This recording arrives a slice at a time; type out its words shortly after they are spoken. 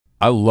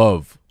I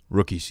love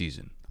rookie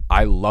season.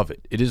 I love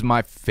it. It is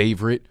my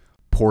favorite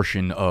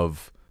portion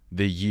of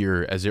the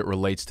year as it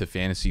relates to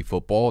fantasy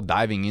football,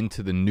 diving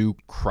into the new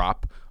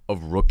crop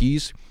of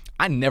rookies.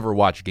 I never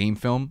watch game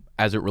film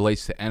as it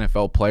relates to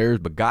NFL players,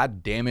 but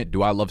god damn it,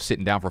 do I love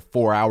sitting down for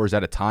 4 hours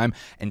at a time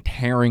and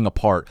tearing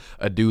apart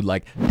a dude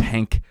like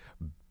Tank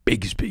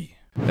Bigsby.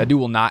 That dude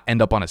will not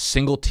end up on a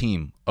single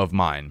team of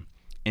mine.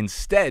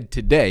 Instead,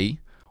 today,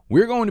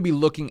 we're going to be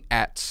looking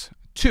at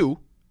two,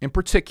 in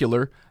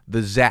particular, the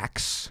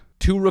Zacks.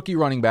 Two rookie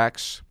running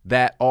backs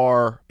that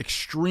are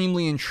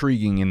extremely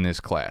intriguing in this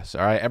class.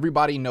 All right,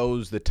 everybody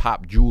knows the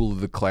top jewel of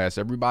the class.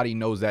 Everybody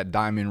knows that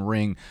diamond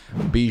ring,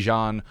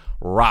 Bijan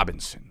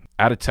Robinson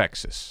out of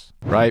Texas,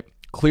 right?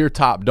 Clear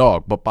top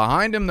dog. But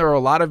behind him, there are a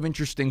lot of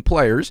interesting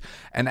players.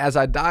 And as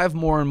I dive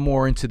more and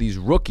more into these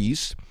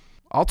rookies,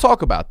 I'll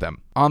talk about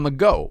them on the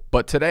go.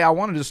 But today, I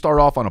wanted to start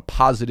off on a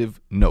positive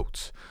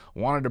note. I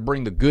wanted to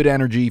bring the good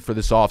energy for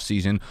this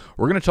offseason.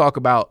 We're going to talk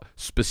about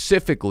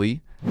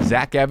specifically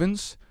Zach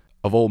Evans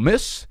of Ole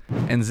Miss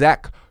and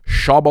Zach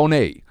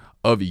Charbonnet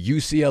of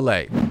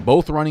UCLA.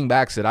 Both running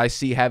backs that I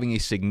see having a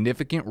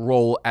significant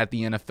role at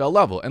the NFL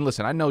level. And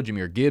listen, I know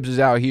Jahmyr Gibbs is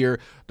out here,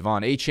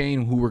 Devon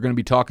Achane, who we're going to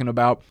be talking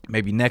about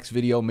maybe next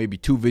video, maybe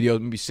 2 videos,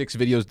 maybe 6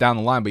 videos down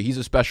the line, but he's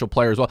a special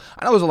player as well.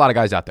 I know there's a lot of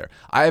guys out there.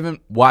 I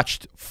haven't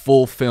watched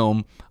full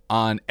film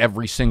on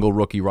every single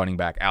rookie running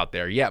back out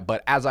there yet,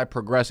 but as I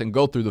progress and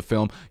go through the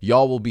film,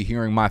 y'all will be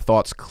hearing my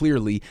thoughts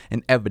clearly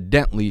and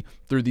evidently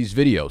through these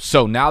videos.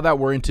 So now that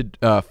we're into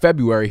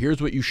February, here's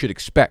what you should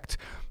expect.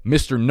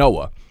 Mr.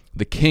 Noah,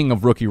 the king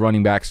of rookie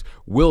running backs,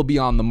 will be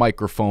on the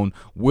microphone,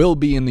 will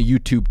be in the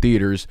YouTube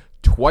theaters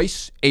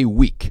twice a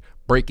week,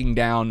 breaking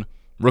down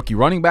rookie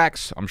running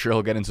backs. I'm sure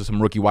he'll get into some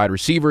rookie wide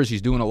receivers.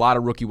 He's doing a lot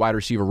of rookie wide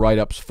receiver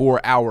write-ups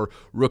for our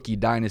rookie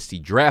dynasty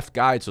draft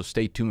guide, so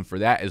stay tuned for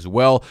that as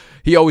well.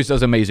 He always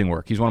does amazing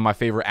work. He's one of my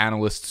favorite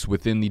analysts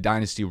within the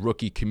dynasty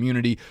rookie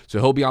community, so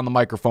he'll be on the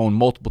microphone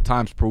multiple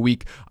times per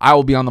week. I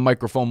will be on the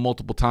microphone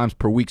multiple times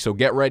per week, so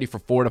get ready for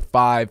 4 to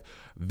 5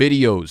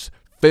 videos,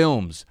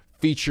 films,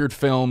 featured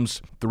films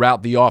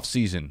throughout the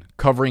offseason,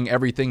 covering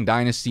everything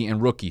dynasty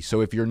and rookie. So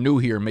if you're new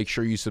here, make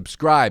sure you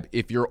subscribe.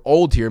 If you're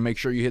old here, make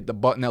sure you hit the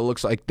button that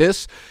looks like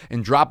this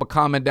and drop a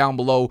comment down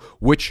below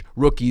which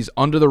rookies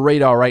under the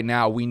radar right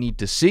now we need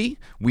to see,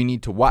 we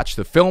need to watch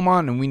the film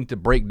on, and we need to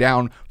break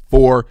down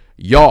for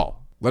y'all.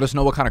 Let us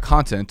know what kind of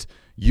content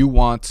you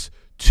want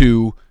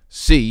to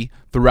see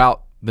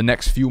throughout the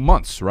next few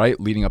months, right?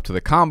 Leading up to the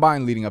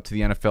combine, leading up to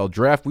the NFL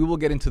draft. We will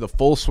get into the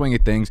full swing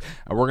of things,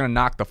 and we're going to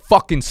knock the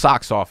fucking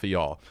socks off of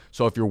y'all.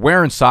 So if you're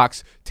wearing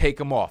socks, take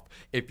them off.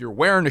 If you're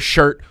wearing a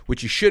shirt,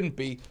 which you shouldn't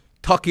be,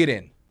 tuck it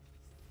in.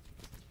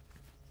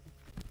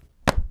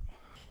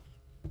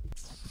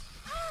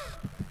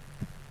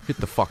 Hit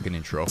the fucking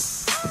intro.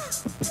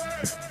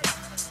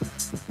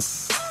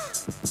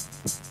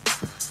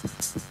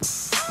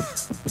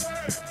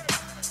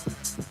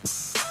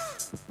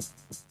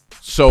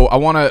 So I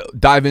want to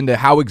dive into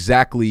how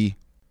exactly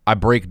I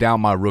break down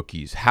my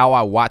rookies, how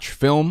I watch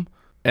film,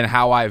 and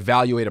how I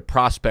evaluate a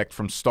prospect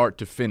from start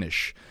to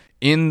finish.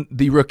 In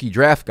the rookie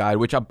draft guide,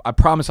 which I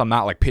promise I'm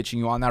not like pitching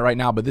you on that right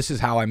now, but this is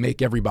how I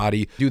make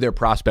everybody do their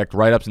prospect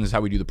write-ups, and this is how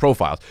we do the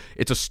profiles.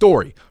 It's a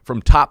story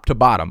from top to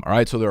bottom, all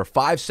right? So there are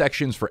 5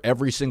 sections for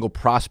every single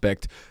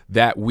prospect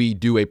that we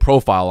do a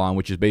profile on,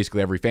 which is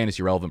basically every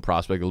fantasy relevant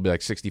prospect. It'll be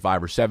like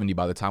 65 or 70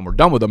 by the time we're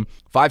done with them.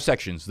 5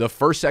 sections. The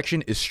first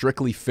section is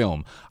strictly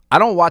film. I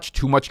don't watch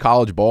too much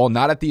college ball,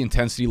 not at the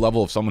intensity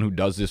level of someone who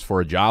does this for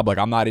a job. Like,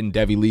 I'm not in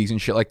Devy leagues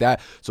and shit like that.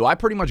 So I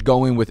pretty much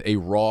go in with a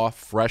raw,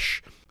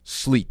 fresh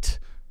slate.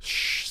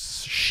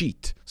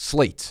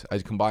 I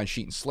combine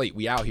sheet and slate.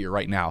 We out here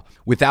right now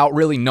without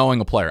really knowing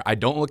a player. I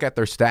don't look at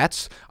their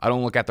stats. I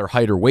don't look at their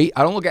height or weight.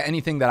 I don't look at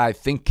anything that I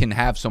think can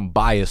have some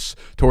bias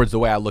towards the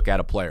way I look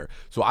at a player.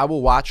 So I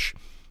will watch,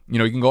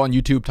 you can go on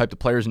YouTube, type the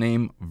player's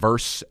name,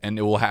 verse, and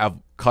it will have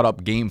cut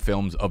up game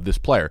films of this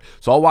player.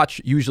 So I'll watch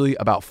usually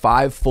about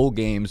 5 full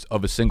games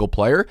of a single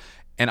player,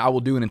 and I will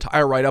do an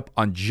entire write-up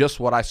on just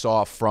what I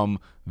saw from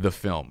the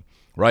film.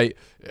 Right?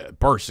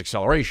 Burst,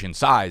 acceleration,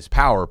 size,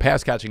 power,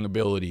 pass catching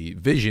ability,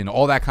 vision,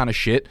 all that kind of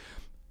shit.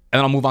 And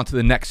then I'll move on to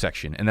the next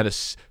section. And that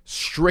is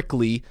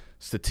strictly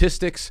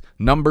statistics,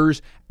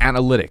 numbers,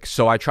 analytics.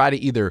 So I try to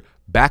either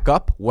back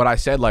up what I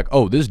said, like,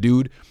 oh, this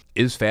dude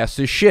is fast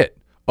as shit.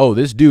 Oh,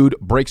 this dude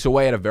breaks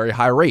away at a very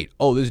high rate.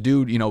 Oh, this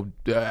dude,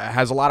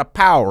 has a lot of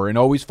power and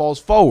always falls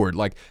forward.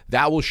 Like,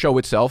 that will show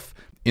itself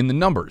in the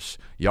numbers.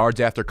 Yards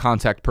after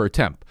contact per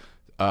attempt.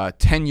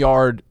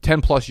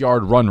 10-plus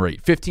yard run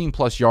rate,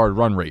 15-plus yard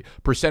run rate,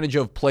 percentage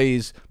of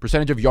plays,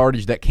 percentage of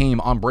yardage that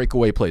came on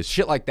breakaway plays,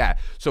 shit like that.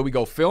 So we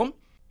go film,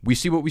 we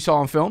see what we saw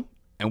on film,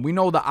 and we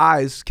know the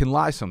eyes can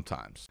lie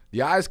sometimes.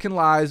 The eyes can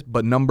lie,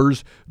 but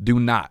numbers do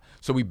not.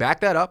 So we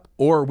back that up,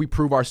 or we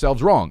prove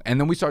ourselves wrong, and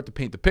then we start to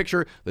paint the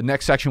picture. The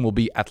next section will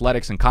be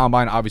athletics and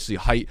combine. Obviously,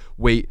 height,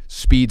 weight,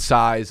 speed,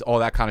 size, all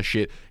that kind of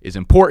shit is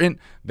important.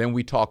 Then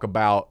we talk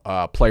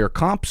about player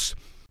comps,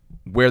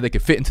 where they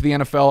could fit into the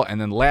NFL,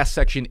 and then the last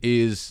section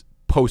is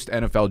post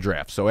NFL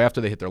draft. So after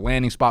they hit their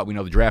landing spot, we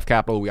know the draft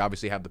capital. We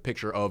obviously have the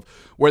picture of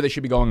where they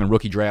should be going in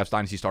rookie drafts,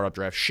 dynasty startup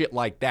drafts, shit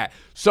like that.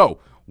 So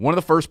one of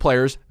the first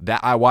players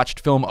that I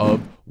watched film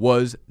of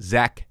was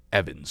Zach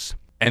Evans.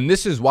 And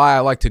this is why I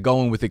like to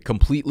go in with a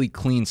completely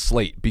clean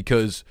slate,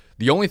 because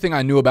the only thing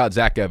I knew about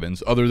Zach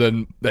Evans, other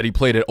than that he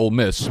played at Ole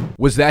Miss,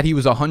 was that he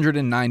was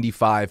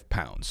 195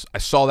 pounds. I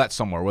saw that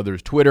somewhere, whether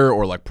it's Twitter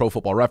or like Pro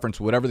Football Reference,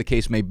 whatever the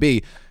case may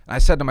be. And I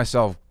said to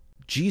myself,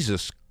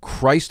 Jesus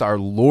Christ, our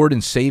Lord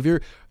and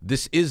Savior,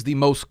 this is the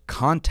most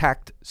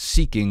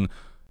contact-seeking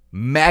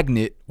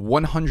magnet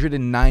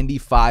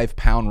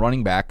 195-pound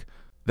running back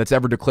that's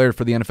ever declared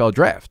for the NFL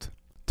draft.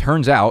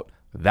 Turns out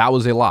that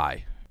was a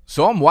lie.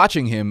 So I'm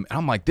watching him, and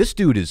I'm like, this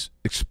dude is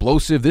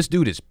explosive. This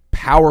dude is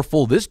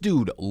powerful. This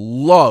dude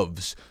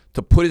loves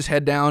to put his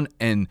head down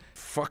and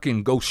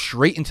fucking go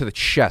straight into the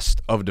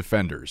chest of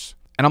defenders.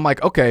 And I'm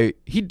like, okay,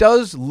 he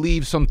does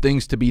leave some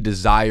things to be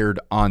desired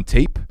on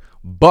tape,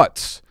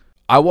 but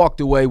I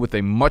walked away with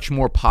a much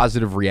more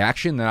positive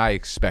reaction than I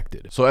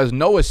expected. So as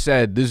Noah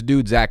said, this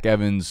dude, Zach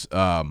Evans,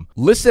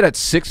 listed at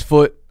 6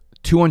 foot,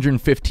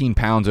 215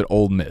 pounds at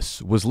Ole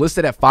Miss, was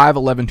listed at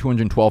 5'11",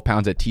 212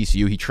 pounds at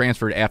TCU. He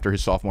transferred after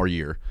his sophomore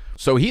year.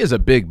 So he is a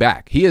big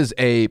back. He is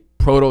a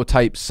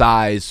prototype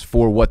size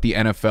for what the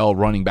NFL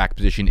running back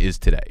position is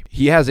today.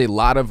 He has a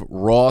lot of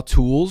raw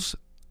tools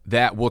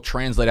that will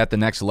translate at the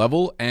next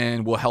level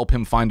and will help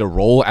him find a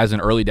role as an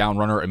early down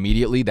runner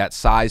immediately, that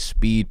size,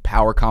 speed,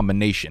 power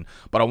combination.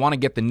 But I want to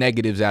get the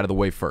negatives out of the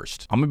way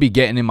first. I'm going to be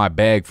getting in my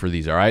bag for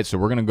these, all right? So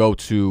we're going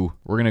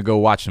to go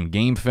watch some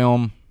game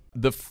film.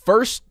 The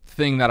first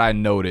thing that I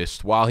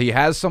noticed, while he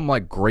has some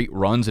like great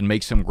runs and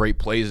makes some great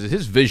plays, is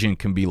his vision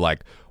can be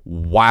like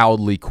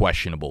wildly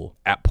questionable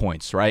at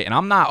points, right? And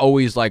I'm not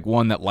always like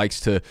one that likes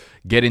to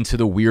get into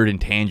the weird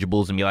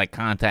intangibles and be like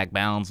contact,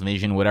 balance,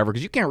 vision, whatever,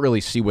 because you can't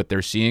really see what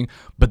they're seeing.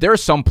 But there are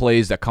some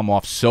plays that come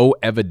off so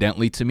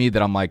evidently to me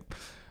that I'm like,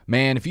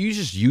 man, if you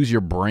just use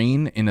your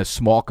brain in a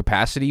small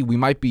capacity, we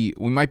might be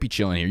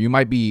chilling here. You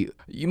might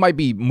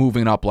be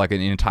moving up like an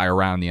entire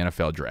round in the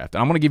NFL draft.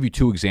 And I'm going to give you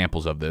two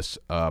examples of this.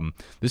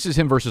 This is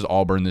him versus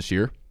Auburn this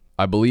year.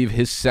 I believe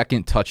his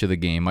second touch of the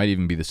game might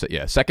even be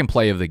the second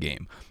play of the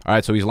game. All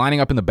right, so he's lining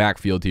up in the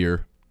backfield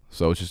here.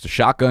 So it's just a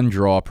shotgun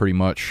draw pretty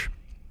much.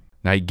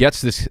 Now he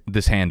gets this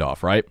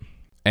handoff, right?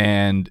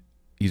 And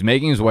he's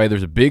making his way.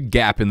 There's a big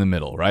gap in the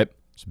middle, right?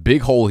 It's a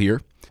big hole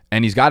here,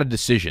 and he's got a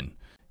decision.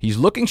 He's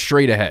looking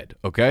straight ahead,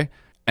 okay?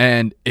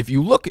 And if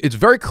you look, it's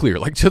very clear.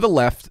 Like to the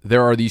left,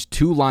 there are these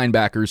two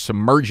linebackers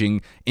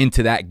submerging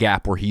into that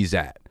gap where he's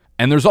at.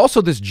 And there's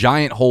also this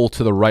giant hole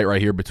to the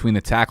right here between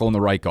the tackle and the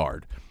right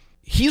guard.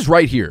 He's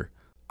right here.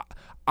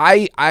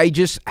 I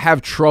just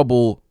have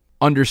trouble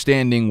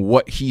understanding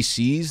what he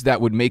sees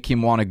that would make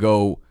him want to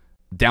go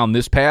down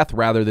this path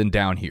rather than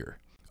down here.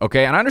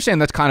 Okay, and I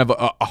understand that's kind of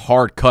a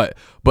hard cut,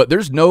 but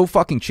there's no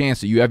fucking chance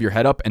that you have your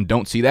head up and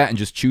don't see that and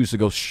just choose to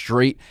go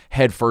straight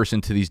head first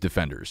into these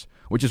defenders,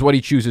 which is what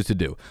he chooses to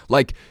do.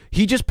 Like,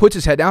 he just puts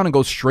his head down and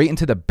goes straight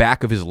into the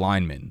back of his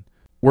lineman,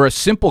 where a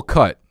simple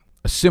cut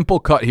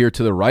here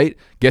to the right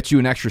gets you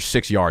an extra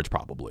 6 yards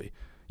probably.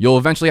 You'll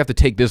eventually have to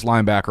take this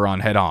linebacker on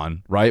head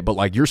on, right? But,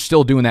 like, you're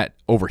still doing that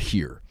over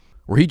here,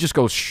 where he just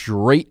goes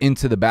straight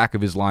into the back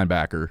of his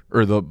linebacker,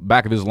 or the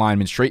back of his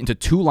lineman, straight into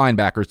two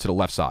linebackers to the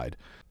left side.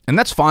 And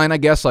that's fine, I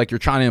guess, like you're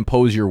trying to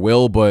impose your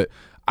will, but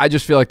I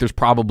just feel like there's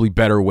probably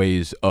better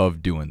ways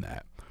of doing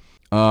that.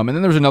 And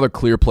then there's another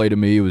clear play to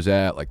me. It was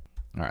at, like,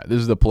 all right, this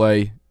is the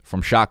play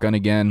from shotgun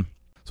again.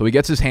 So he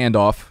gets his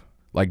handoff.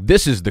 Like,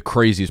 this is the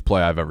craziest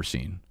play I've ever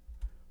seen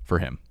for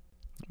him.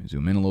 Let me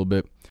zoom in a little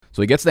bit.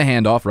 So he gets the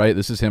handoff, right?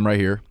 This is him right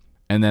here.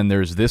 And then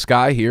there's this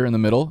guy here in the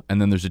middle,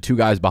 and then there's the two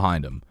guys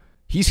behind him.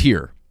 He's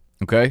here,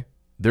 okay?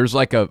 There's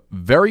like a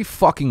very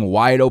fucking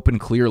wide open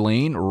clear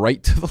lane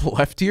right to the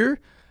left here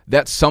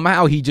that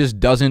somehow he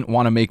just doesn't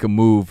want to make a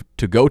move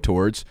to go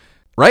towards,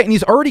 right? And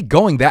he's already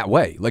going that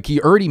way. Like,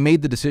 he already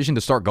made the decision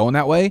to start going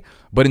that way,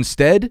 but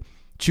instead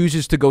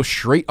chooses to go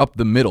straight up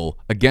the middle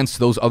against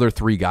those other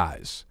three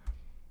guys.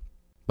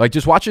 Like,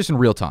 just watch this in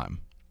real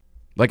time.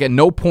 Like, at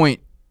no point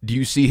do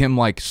you see him,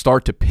 like,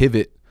 start to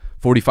pivot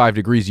 45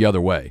 degrees the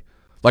other way.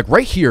 Like,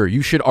 right here,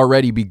 you should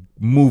already be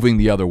moving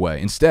the other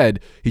way. Instead,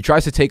 he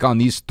tries to take on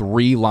these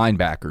three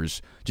linebackers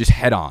just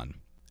head on.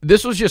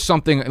 This was just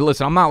something,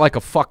 listen, I'm not like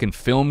a fucking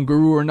film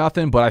guru or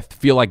nothing, but I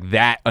feel like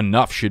that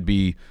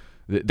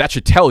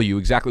should tell you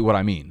exactly what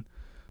I mean.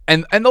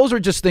 And those are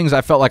just things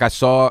I felt like I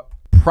saw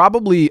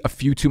probably a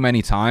few too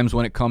many times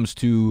when it comes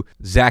to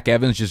Zach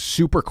Evans, just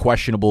super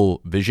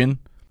questionable vision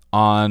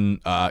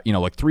on,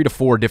 like 3 to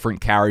 4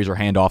 different carries or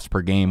handoffs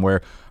per game, where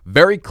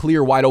very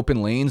clear wide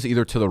open lanes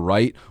either to the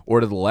right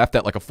or to the left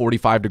at like a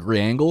 45-degree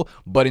angle,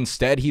 but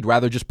instead he'd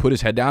rather just put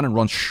his head down and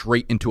run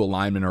straight into a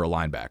lineman or a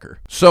linebacker.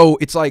 So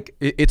it's like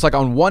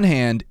on one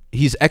hand,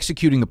 he's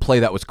executing the play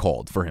that was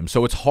called for him,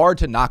 so it's hard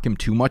to knock him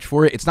too much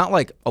for it. It's not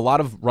like a lot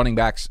of running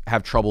backs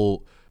have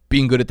trouble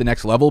being good at the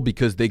next level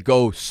because they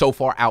go so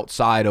far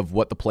outside of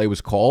what the play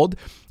was called.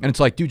 And it's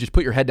like, dude, just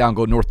put your head down,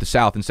 go north to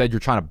south. Instead, you're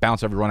trying to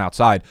bounce everyone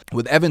outside.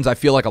 With Evans, I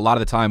feel like a lot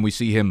of the time we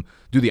see him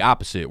do the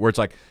opposite, where it's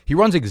like he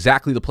runs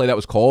exactly the play that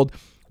was called,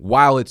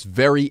 while it's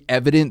very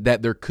evident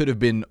that there could have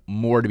been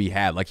more to be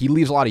had. Like, he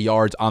leaves a lot of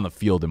yards on the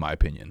field, in my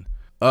opinion.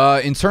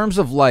 In terms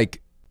of,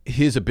 like,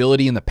 his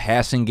ability in the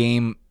passing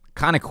game,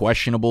 kind of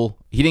questionable.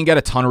 He didn't get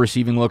a ton of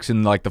receiving looks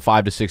in like the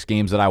 5 to 6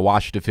 games that I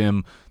watched of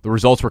him. The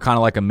results were kind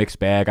of like a mixed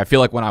bag. I feel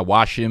like when I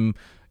watch him,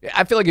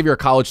 I feel like if you're a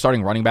college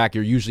starting running back,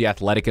 you're usually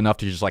athletic enough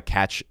to just like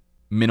catch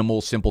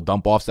minimal, simple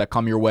dump offs that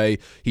come your way.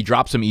 He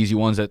dropped some easy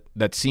ones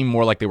that seem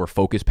more like they were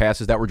focused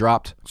passes that were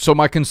dropped. So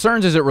my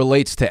concerns as it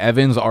relates to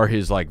Evans are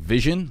his like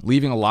vision,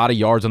 leaving a lot of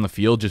yards on the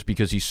field just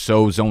because he's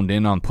so zoned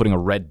in on putting a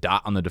red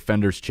dot on the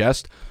defender's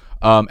chest.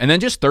 And then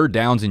just third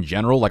downs in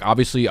general. Like,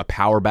 obviously a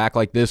power back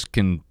like this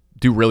can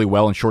do really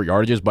well in short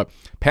yardages, but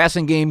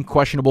passing game,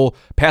 questionable.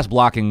 Pass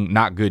blocking,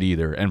 not good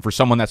either. And for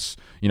someone that's,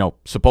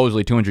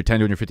 supposedly 210,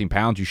 215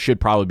 pounds, you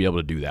should probably be able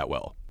to do that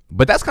well.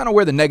 But that's kind of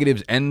where the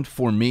negatives end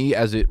for me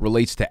as it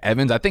relates to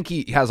Evans. I think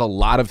he has a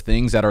lot of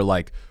things that are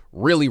like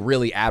really,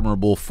 really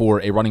admirable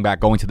for a running back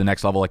going to the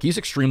next level. Like, he's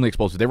extremely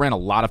explosive. They ran a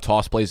lot of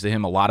toss plays to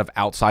him, a lot of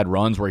outside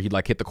runs where he'd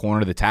like hit the corner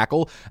to the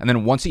tackle. And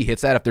then once he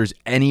hits that, if there's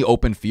any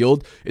open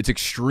field, it's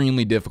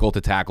extremely difficult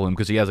to tackle him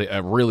because he has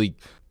a really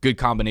good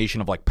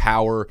combination of like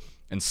power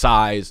and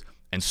size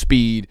and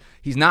speed.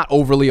 He's not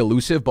overly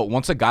elusive, but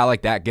once a guy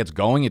like that gets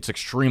going, it's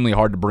extremely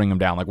hard to bring him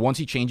down. Like, once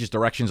he changes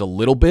directions a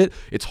little bit,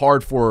 it's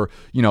hard for,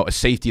 a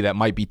safety that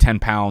might be 10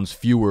 pounds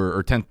fewer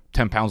or 10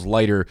 pounds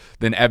lighter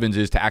than Evans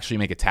is to actually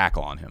make a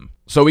tackle on him.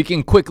 So we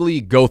can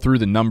quickly go through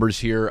the numbers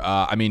here.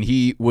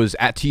 He was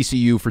at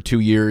TCU for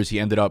 2 years. He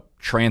ended up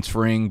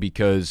transferring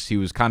because he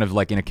was kind of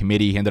like in a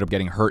committee. He ended up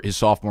getting hurt his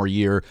sophomore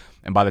year.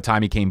 And by the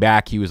time he came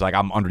back, he was like,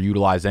 I'm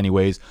underutilized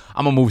anyways.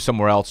 I'm going to move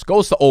somewhere else.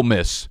 Goes to Ole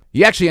Miss.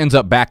 He actually ends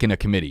up back in a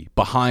committee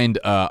behind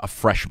a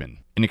freshman,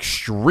 an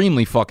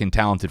extremely fucking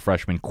talented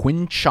freshman,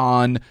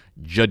 Quinshon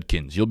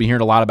Judkins. You'll be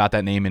hearing a lot about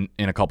that name in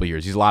a couple of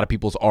years. He's a lot of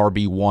people's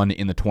RB1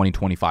 in the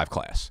 2025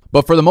 class.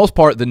 But for the most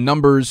part, the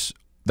numbers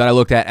that I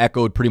looked at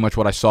echoed pretty much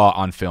what I saw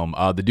on film.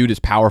 The dude is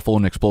powerful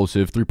and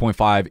explosive,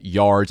 3.5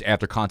 yards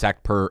after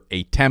contact per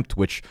attempt,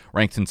 which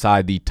ranks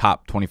inside the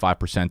top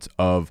 25%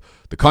 of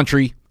the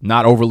country.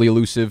 Not overly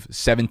elusive,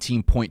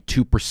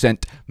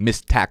 17.2%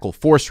 missed tackle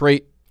force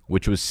rate,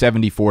 which was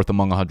 74th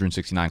among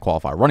 169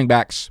 qualified running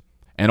backs.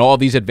 And all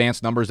these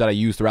advanced numbers that I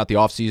use throughout the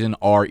offseason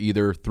are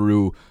either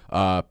through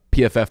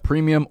PFF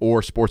Premium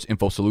or Sports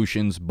Info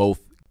Solutions. Both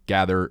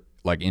gather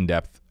like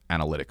in-depth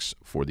analytics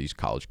for these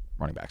college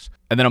running backs.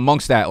 And then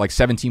amongst that, like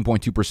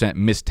 17.2%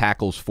 missed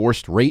tackles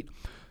forced rate,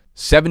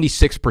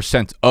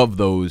 76% of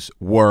those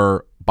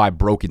were by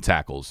broken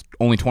tackles.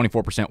 Only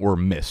 24% were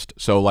missed.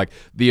 So like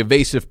the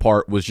evasive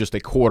part was just a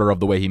quarter of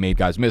the way he made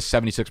guys miss.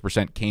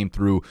 76% came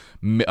through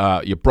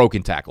your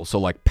broken tackles. So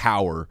like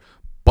power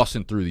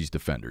busting through these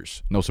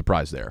defenders. No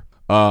surprise there.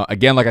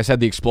 Again, like I said,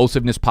 the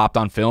explosiveness popped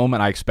on film,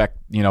 and I expect,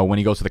 when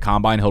he goes to the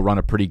combine, he'll run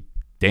a pretty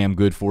damn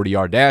good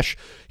 40-yard dash.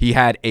 He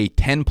had a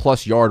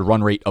 10-plus yard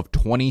run rate of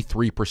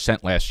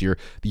 23% last year,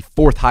 the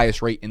fourth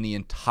highest rate in the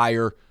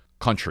entire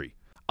country.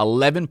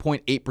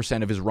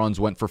 11.8% of his runs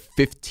went for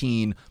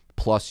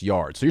 15-plus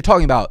yards. So you're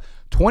talking about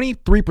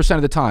 23%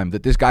 of the time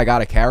that this guy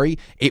got a carry,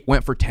 it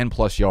went for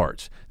 10-plus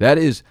yards. That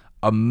is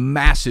a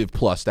massive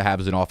plus to have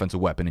as an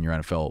offensive weapon in your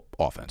NFL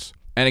offense.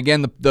 And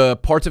again, the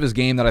parts of his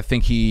game that I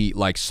think he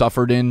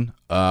suffered in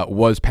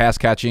was pass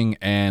catching.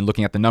 And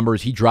looking at the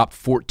numbers, he dropped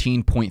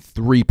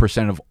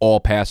 14.3% of all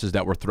passes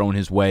that were thrown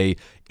his way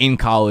in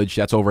college.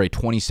 That's over a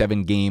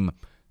 27-game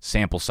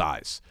sample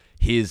size.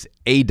 His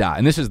ADOT,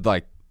 and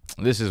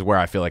this is where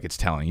I feel like it's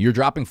telling. You're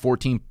dropping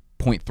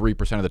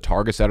 14.3% of the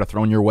targets that are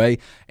thrown your way,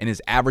 and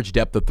his average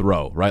depth of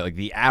throw, right? Like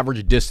the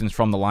average distance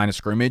from the line of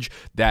scrimmage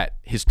that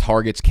his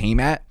targets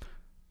came at,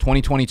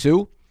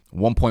 2022,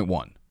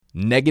 1.1.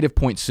 Negative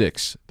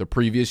 0.6 the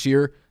previous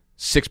year,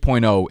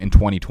 6.0 in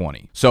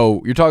 2020.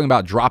 So you're talking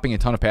about dropping a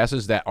ton of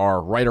passes that are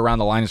right around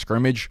the line of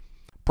scrimmage.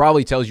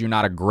 Probably tells you you're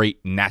not a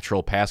great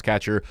natural pass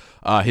catcher.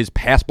 His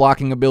pass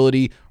blocking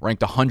ability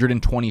ranked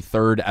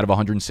 123rd out of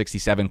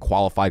 167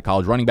 qualified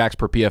college running backs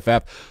per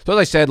PFF. So as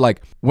I said,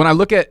 when I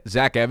look at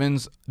Zach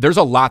Evans, there's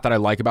a lot that I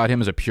like about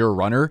him as a pure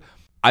runner.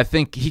 I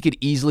think he could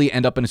easily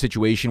end up in a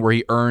situation where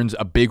he earns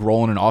a big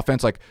role in an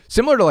offense,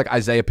 similar to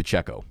Isaiah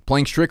Pacheco,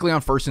 playing strictly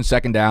on first and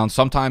second down.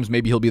 Sometimes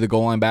maybe he'll be the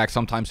goal line back.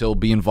 Sometimes he'll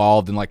be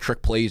involved in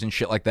trick plays and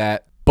shit like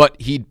that. But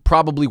he'd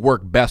probably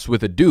work best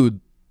with a dude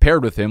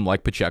paired with him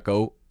like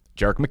Pacheco,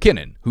 Jerick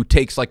McKinnon, who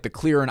takes the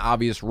clear and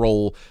obvious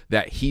role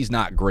that he's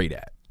not great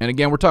at. And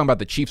again, we're talking about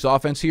the Chiefs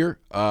offense here.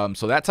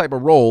 So that type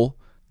of role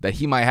that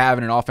he might have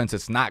in an offense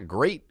that's not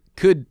great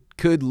could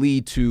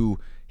lead to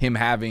him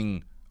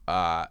having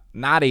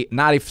not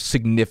a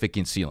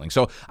significant ceiling.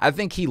 So I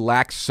think he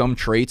lacks some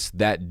traits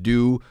that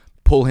do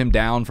pull him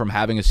down from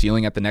having a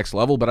ceiling at the next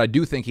level, but I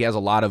do think he has a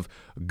lot of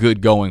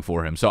good going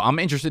for him. So I'm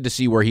interested to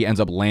see where he ends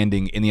up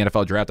landing in the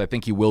NFL draft. I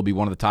think he will be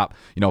one of the top,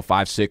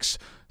 5, 6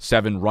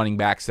 7 running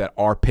backs that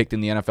are picked in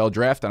the NFL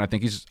draft, and I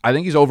think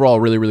he's overall a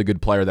really, really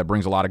good player that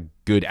brings a lot of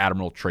good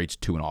admirable traits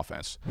to an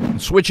offense.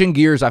 Switching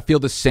gears, I feel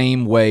the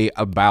same way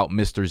about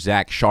Mr.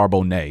 Zach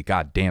Charbonnet.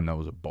 God damn, that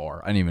was a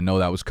bar. I didn't even know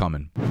that was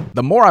coming.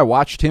 The more I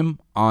watched him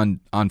on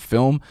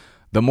film,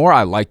 the more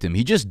I liked him.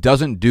 He just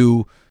doesn't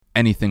do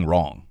anything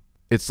wrong.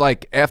 It's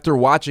like after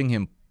watching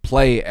him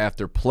play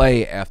after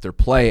play after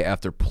play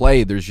after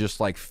play, there's just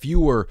like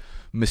fewer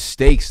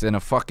mistakes than a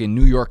fucking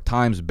New York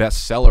Times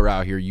bestseller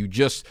out here. You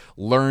just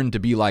learn to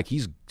be like,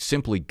 he's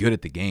simply good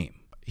at the game.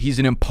 He's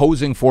an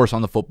imposing force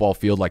on the football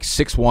field, like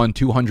 6'1",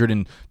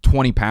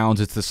 220 pounds.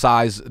 It's the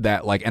size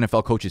that like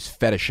NFL coaches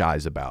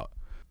fetishize about.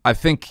 I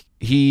think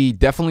he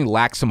definitely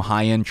lacks some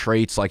high-end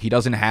traits. Like he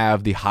doesn't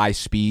have the high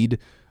speed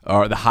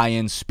or the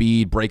high-end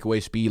speed, breakaway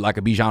speed like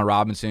a Bijan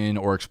Robinson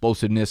or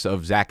explosiveness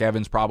of Zach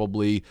Evans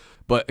probably.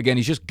 But again,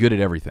 he's just good at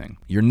everything.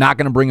 You're not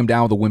going to bring him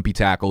down with a wimpy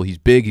tackle. He's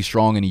big, he's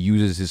strong, and he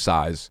uses his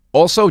size.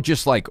 Also,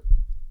 just like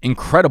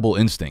incredible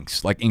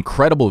instincts, like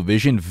incredible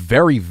vision.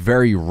 Very,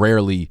 very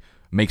rarely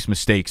makes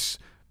mistakes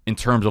in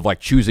terms of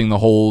like choosing the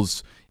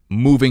holes,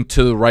 moving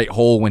to the right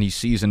hole when he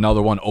sees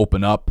another one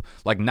open up.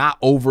 Like not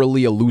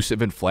overly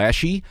elusive and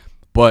flashy,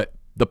 but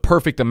the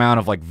perfect amount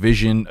of like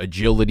vision,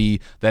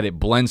 agility, that it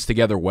blends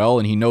together well,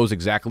 and he knows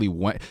exactly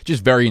when.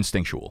 Just very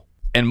instinctual.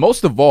 And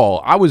most of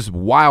all, I was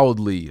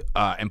wildly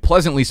and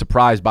pleasantly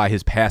surprised by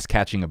his pass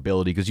catching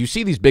ability, because you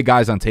see these big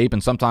guys on tape,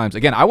 and sometimes,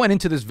 again, I went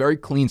into this very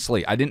clean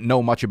slate. I didn't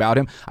know much about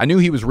him. I knew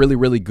he was really,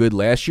 really good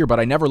last year, but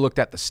I never looked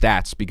at the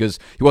stats because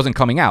he wasn't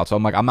coming out. So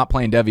I'm like, I'm not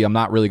playing Devy. I'm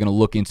not really going to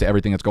look into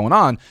everything that's going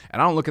on,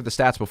 and I don't look at the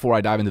stats before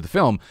I dive into the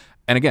film.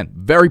 And again,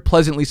 very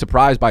pleasantly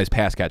surprised by his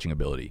pass catching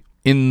ability.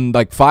 In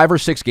like 5 or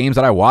 6 games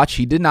that I watched,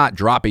 he did not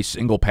drop a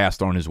single pass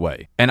thrown his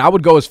way. And I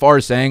would go as far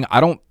as saying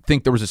I don't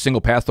think there was a single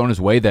pass thrown his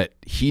way that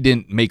he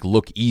didn't make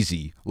look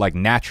easy, like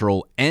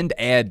natural, and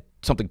add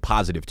something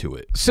positive to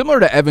it.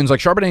 Similar to Evans, like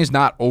Charbonnet is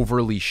not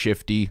overly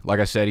shifty. Like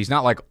I said, he's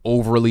not like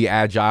overly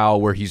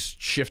agile where he's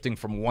shifting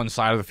from one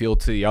side of the field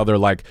to the other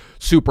like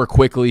super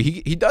quickly.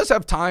 He does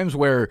have times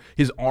where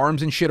his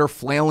arms and shit are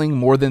flailing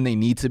more than they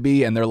need to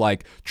be, and they're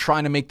like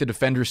trying to make the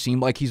defender seem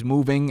like he's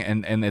moving,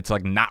 and it's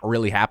like not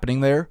really happening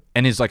there.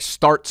 And his like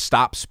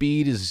start-stop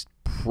speed is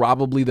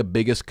probably the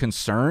biggest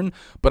concern.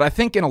 But I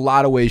think in a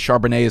lot of ways,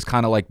 Charbonnet is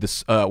kind of like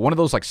this one of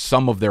those like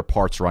sum of their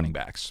parts running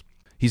backs.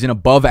 He's an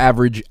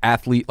above-average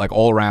athlete, like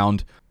all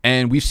around,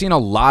 and we've seen a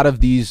lot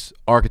of these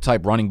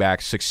archetype running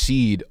backs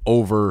succeed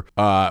over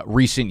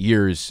recent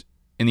years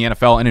in the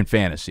NFL and in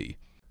fantasy.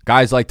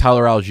 Guys like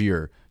Tyler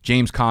Algier,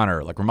 James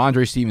Conner, like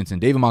Ramondre Stevenson,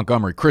 David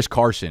Montgomery, Chris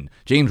Carson,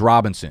 James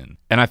Robinson.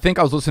 And I think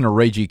I was listening to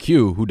Ray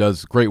GQ, who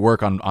does great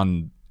work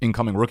on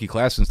incoming rookie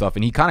class and stuff,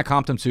 and he kind of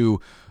comped him to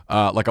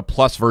like a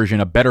plus version,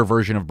 a better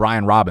version of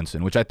Brian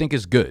Robinson, which I think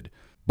is good.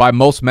 By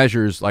most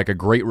measures, like a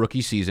great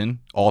rookie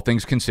season, all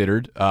things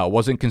considered.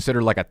 Wasn't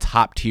considered like a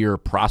top-tier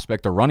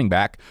prospect or running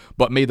back,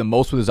 but made the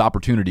most with his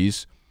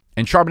opportunities.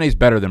 And Charbonnet's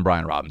better than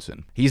Brian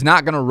Robinson. He's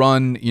not going to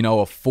run, you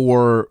know, a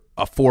 4.45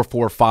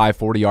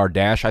 40-yard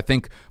dash. I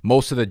think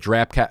most of the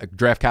draft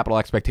capital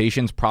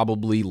expectations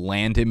probably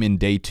land him in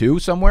day 2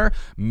 somewhere.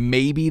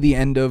 Maybe the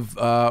end of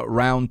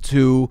round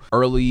 2,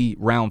 early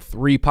round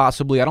 3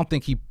 possibly. I don't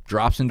think he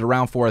drops into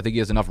round 4. I think he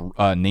has enough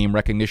name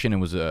recognition and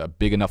was a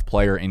big enough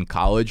player in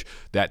college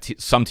that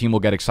some team will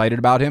get excited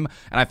about him.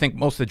 And I think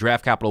most of the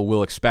draft capital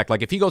will expect,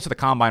 like if he goes to the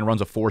combine and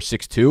runs a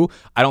 4.62,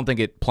 I don't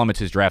think it plummets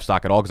his draft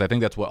stock at all, because I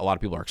think that's what a lot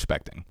of people are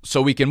expecting.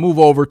 So we can move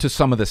over to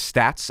some of the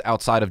stats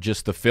outside of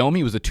just the film.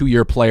 He was a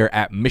 2-year player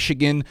at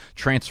Michigan,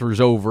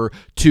 transfers over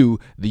to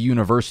the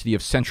University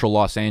of Central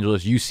Los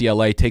Angeles,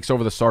 UCLA, takes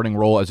over the starting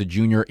role as a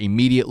junior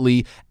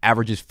immediately,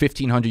 averages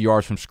 1,500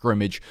 yards from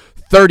scrimmage,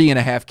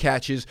 30.5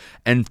 catches,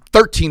 and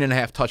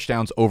 13.5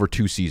 touchdowns over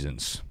 2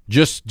 seasons.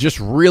 Just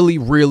really,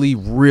 really,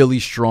 really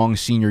strong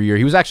senior year.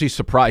 He was actually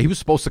surprised. He was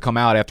supposed to come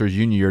out after his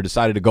junior year,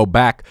 decided to go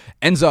back,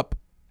 ends up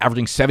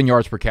averaging 7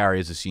 yards per carry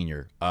as a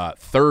senior,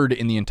 3rd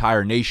in the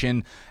entire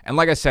nation. And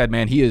like I said,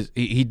 man,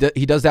 he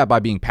does that by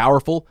being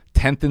powerful,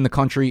 10th in the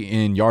country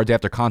in yards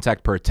after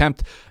contact per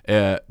attempt,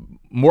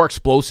 more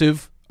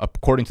explosive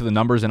according to the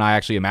numbers than I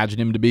actually imagined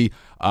him to be,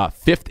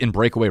 5th in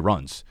breakaway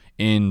runs.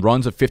 In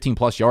runs of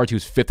 15-plus yards, he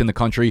was 5th in the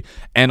country.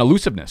 And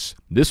elusiveness,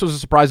 this was a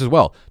surprise as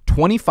well.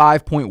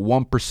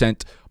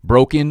 25.1%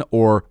 broken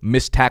or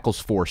missed tackles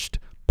forced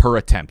per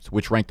attempt,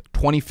 which ranked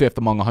 25th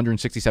among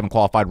 167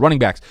 qualified running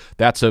backs.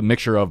 That's a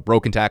mixture of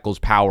broken tackles,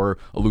 power,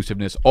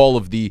 elusiveness, all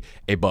of the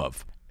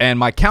above. And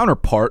my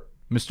counterpart,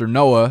 Mr.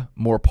 Noah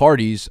More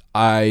Parties,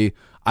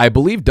 I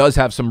believe does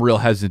have some real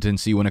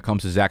hesitancy when it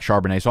comes to Zach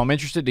Charbonnet. So I'm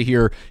interested to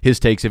hear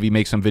his takes if he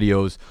makes some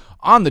videos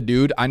on the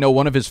dude. I know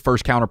one of his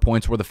first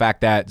counterpoints were the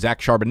fact that Zach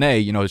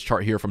Charbonnet, you know, his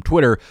chart here from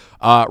Twitter,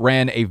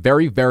 ran a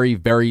very, very,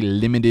 very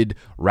limited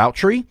route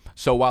tree.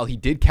 So while he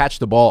did catch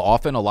the ball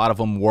often, a lot of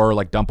them were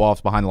like dump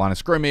offs behind the line of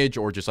scrimmage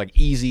or just like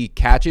easy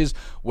catches.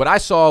 What I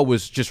saw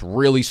was just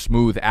really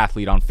smooth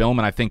athlete on film,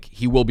 and I think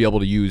he will be able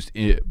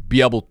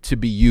to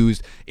be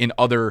used in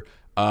other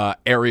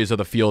areas of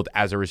the field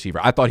as a receiver.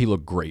 I thought he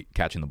looked great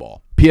catching the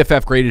ball.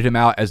 PFF graded him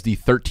out as the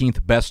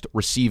 13th best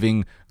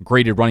receiving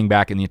graded running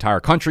back in the entire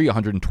country,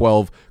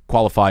 112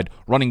 qualified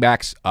running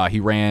backs. He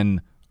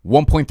ran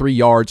 1.3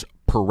 yards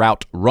per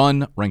route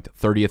run, ranked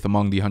 30th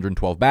among the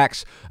 112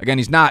 backs. Again,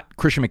 he's not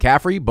Christian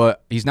McCaffrey,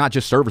 but he's not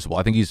just serviceable.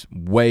 I think he's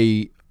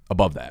way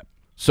above that.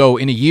 So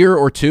in a year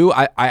or two,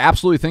 I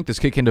absolutely think this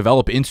kid can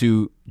develop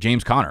into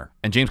James Conner.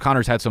 And James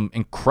Conner's had some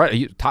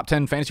incredible top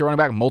 10 fantasy running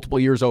back multiple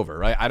years over,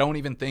 right? I don't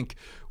even think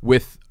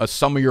with a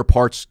sum of your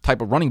parts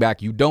type of running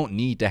back, you don't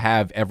need to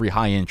have every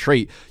high-end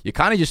trait. You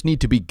kind of just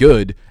need to be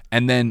good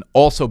and then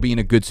also be in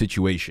a good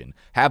situation.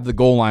 Have the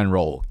goal line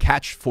roll,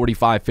 catch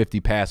 45,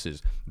 50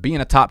 passes, be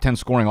in a top 10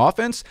 scoring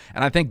offense.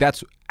 And I think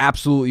that's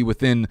absolutely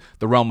within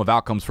the realm of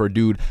outcomes for a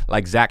dude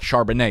like Zach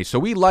Charbonnet. So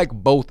we like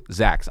both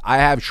Zachs. I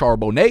have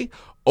Charbonnet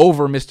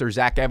over Mr.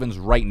 Zach Evans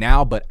right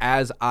now, but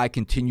as I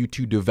continue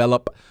to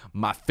develop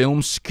my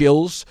film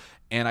skills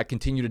and I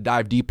continue to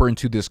dive deeper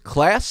into this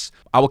class,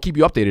 I will keep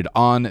you updated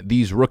on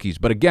these rookies.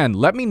 But again,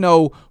 let me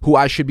know who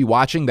I should be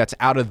watching that's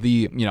out of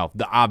the,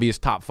 the obvious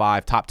top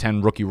 5, top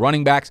 10 rookie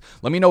running backs.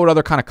 Let me know what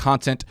other kind of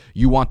content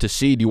you want to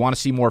see. Do you want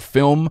to see more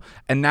film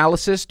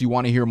analysis? Do you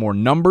want to hear more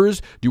numbers?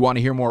 Do you want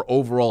to hear more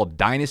overall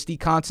dynasty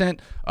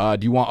content? Do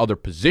you want other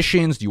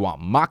positions? Do you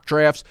want mock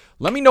drafts?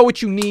 Let me know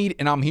what you need,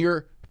 and I'm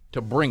here to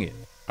bring it.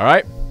 All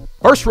right,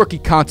 first rookie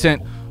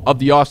content of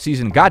the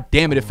offseason. God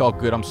damn it, it felt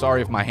good. I'm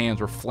sorry if my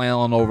hands were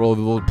flailing all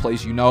over the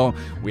place.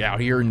 We out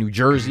here in New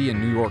Jersey and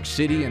New York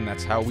City, and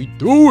that's how we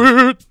do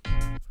it.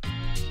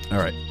 All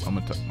right, I'm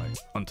gonna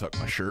untuck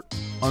my shirt,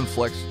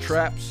 unflex the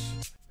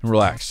traps, and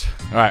relax.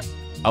 All right,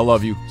 I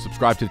love you.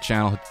 Subscribe to the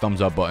channel, hit the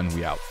thumbs up button.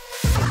 We out.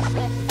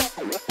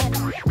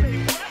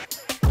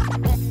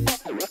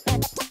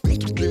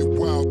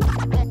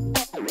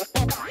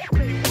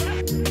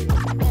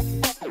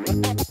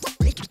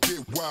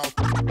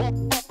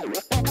 Wow.